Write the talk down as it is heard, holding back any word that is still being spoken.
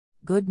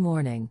Good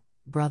morning,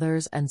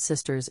 brothers and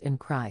sisters in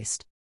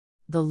Christ.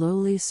 The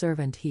lowly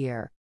servant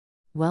here.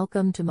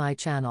 Welcome to my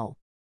channel.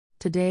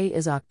 Today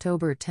is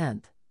October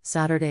 10th,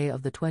 Saturday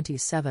of the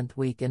 27th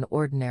week in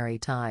Ordinary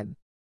Time.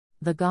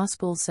 The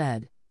Gospel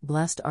said,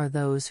 "Blessed are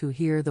those who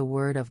hear the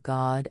word of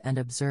God and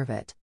observe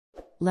it."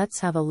 Let's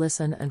have a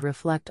listen and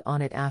reflect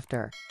on it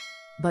after.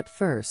 But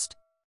first,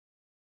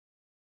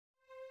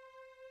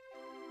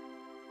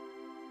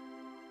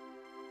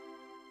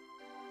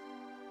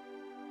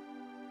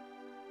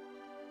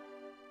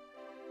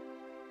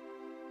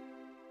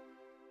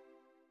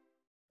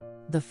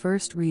 the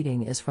first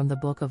reading is from the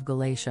book of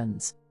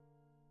Galatians.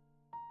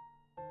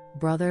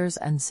 Brothers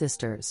and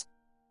sisters,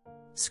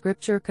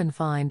 Scripture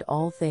confined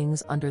all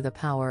things under the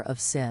power of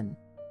sin,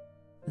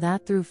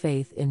 that through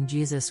faith in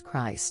Jesus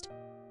Christ,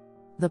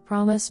 the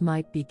promise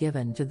might be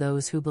given to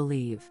those who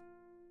believe.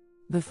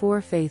 Before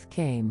faith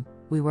came,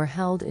 we were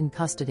held in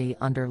custody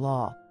under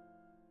law,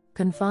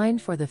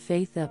 confined for the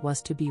faith that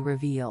was to be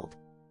revealed.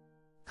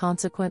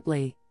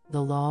 Consequently,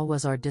 the law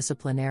was our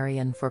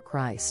disciplinarian for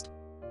Christ,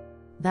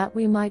 that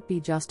we might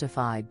be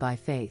justified by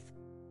faith.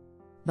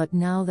 But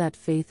now that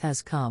faith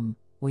has come,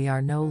 we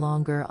are no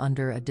longer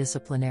under a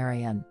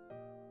disciplinarian.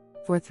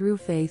 For through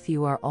faith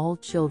you are all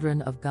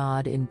children of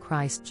God in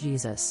Christ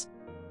Jesus.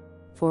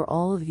 For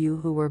all of you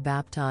who were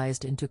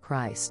baptized into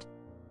Christ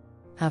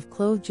have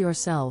clothed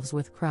yourselves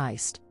with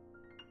Christ.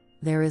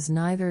 There is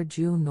neither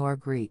Jew nor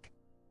Greek.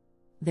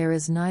 There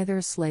is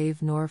neither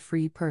slave nor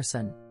free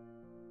person.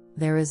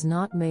 There is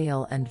not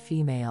male and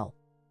female.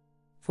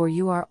 For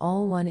you are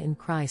all one in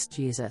Christ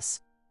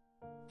Jesus.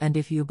 And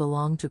if you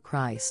belong to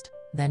Christ,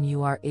 then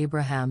you are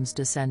Abraham's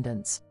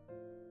descendants,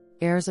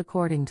 heirs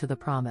according to the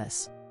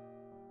promise.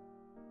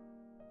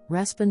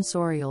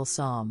 Responsorial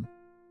Psalm.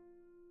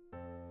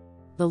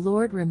 The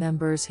Lord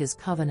remembers his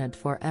covenant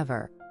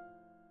forever.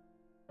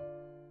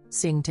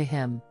 Sing to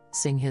him,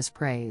 sing his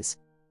praise.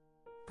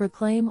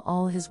 Proclaim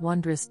all his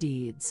wondrous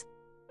deeds.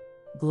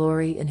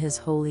 Glory in his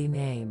holy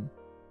name.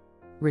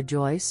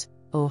 Rejoice,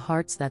 O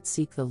hearts that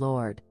seek the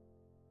Lord.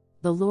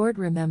 The Lord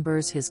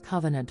remembers his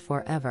covenant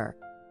forever.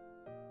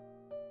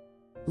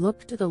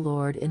 Look to the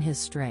Lord in his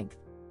strength.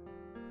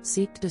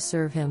 Seek to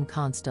serve him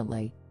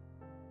constantly.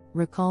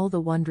 Recall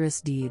the wondrous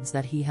deeds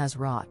that he has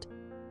wrought,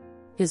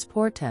 his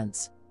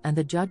portents, and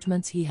the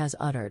judgments he has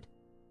uttered.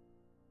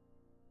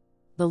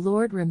 The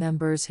Lord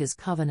remembers his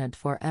covenant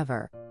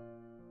forever.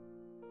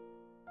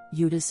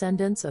 You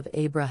descendants of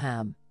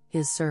Abraham,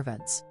 his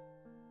servants,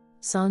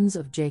 sons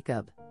of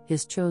Jacob,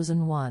 his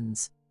chosen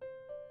ones.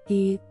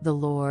 He, the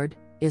Lord,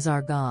 is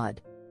our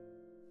God.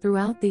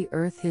 Throughout the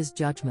earth his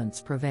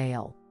judgments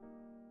prevail.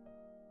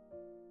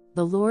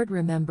 The Lord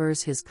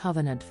remembers his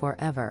covenant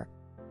forever.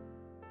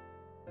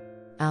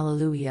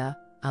 Alleluia,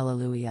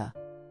 Alleluia.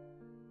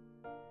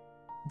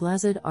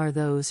 Blessed are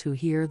those who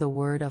hear the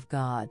word of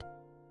God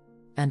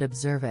and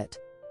observe it.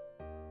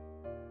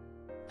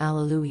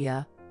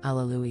 Alleluia,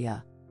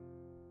 Alleluia.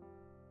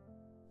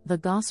 The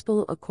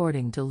Gospel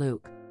according to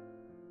Luke.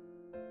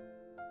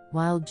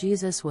 While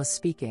Jesus was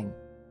speaking,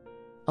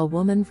 a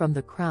woman from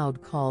the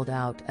crowd called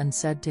out and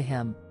said to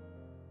him,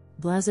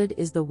 "Blessed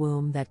is the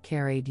womb that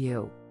carried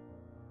you,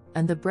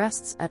 and the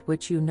breasts at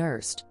which you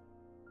nursed."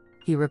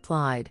 He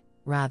replied,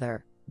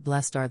 "Rather,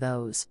 blessed are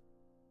those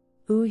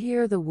who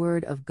hear the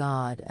word of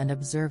God and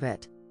observe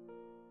it."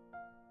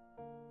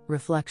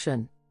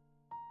 Reflection.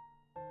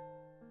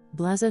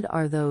 Blessed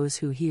are those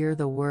who hear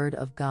the word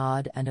of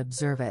God and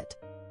observe it.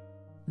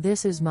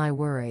 This is my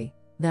worry,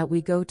 that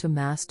we go to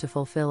Mass to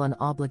fulfill an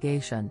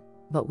obligation,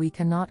 but we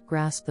cannot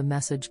grasp the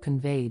message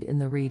conveyed in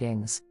the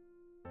readings.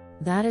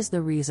 That is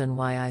the reason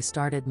why I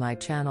started my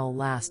channel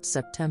last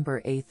September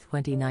 8,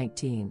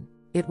 2019.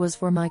 It was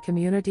for my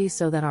community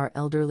so that our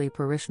elderly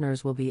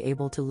parishioners will be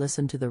able to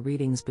listen to the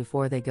readings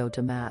before they go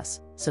to Mass,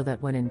 so that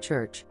when in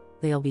church,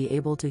 they'll be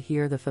able to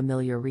hear the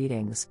familiar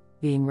readings,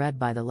 being read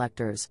by the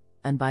lectors,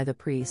 and by the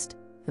priest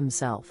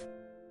himself.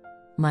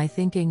 My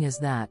thinking is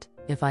that,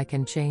 if I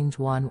can change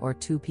one or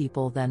two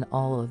people, then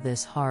all of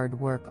this hard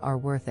work are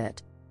worth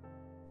it.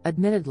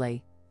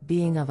 Admittedly,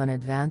 being of an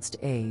advanced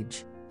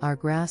age, our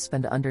grasp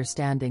and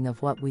understanding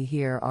of what we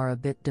hear are a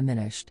bit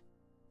diminished.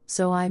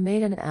 So I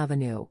made an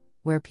avenue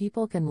where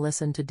people can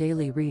listen to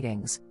daily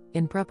readings,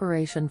 in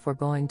preparation for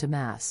going to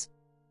Mass.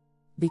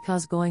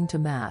 Because going to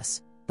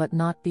Mass, but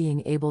not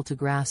being able to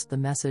grasp the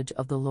message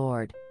of the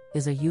Lord,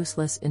 is a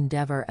useless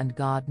endeavor, and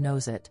God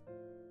knows it.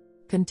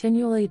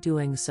 Continually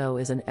doing so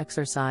is an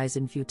exercise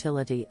in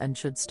futility and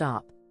should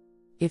stop.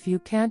 If you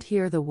can't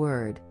hear the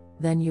word,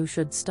 then you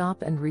should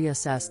stop and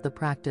reassess the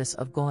practice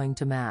of going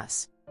to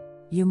Mass.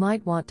 You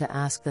might want to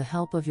ask the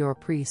help of your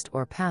priest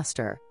or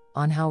pastor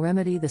on how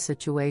remedy the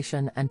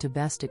situation and to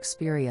best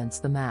experience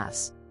the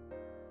Mass.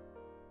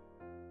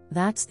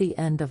 That's the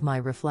end of my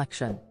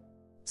reflection.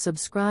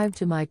 Subscribe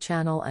to my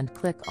channel and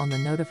click on the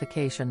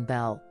notification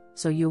bell,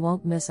 so you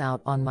won't miss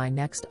out on my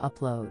next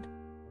upload.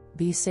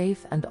 Be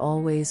safe and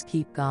always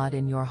keep God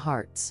in your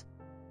hearts.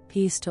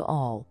 Peace to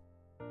all.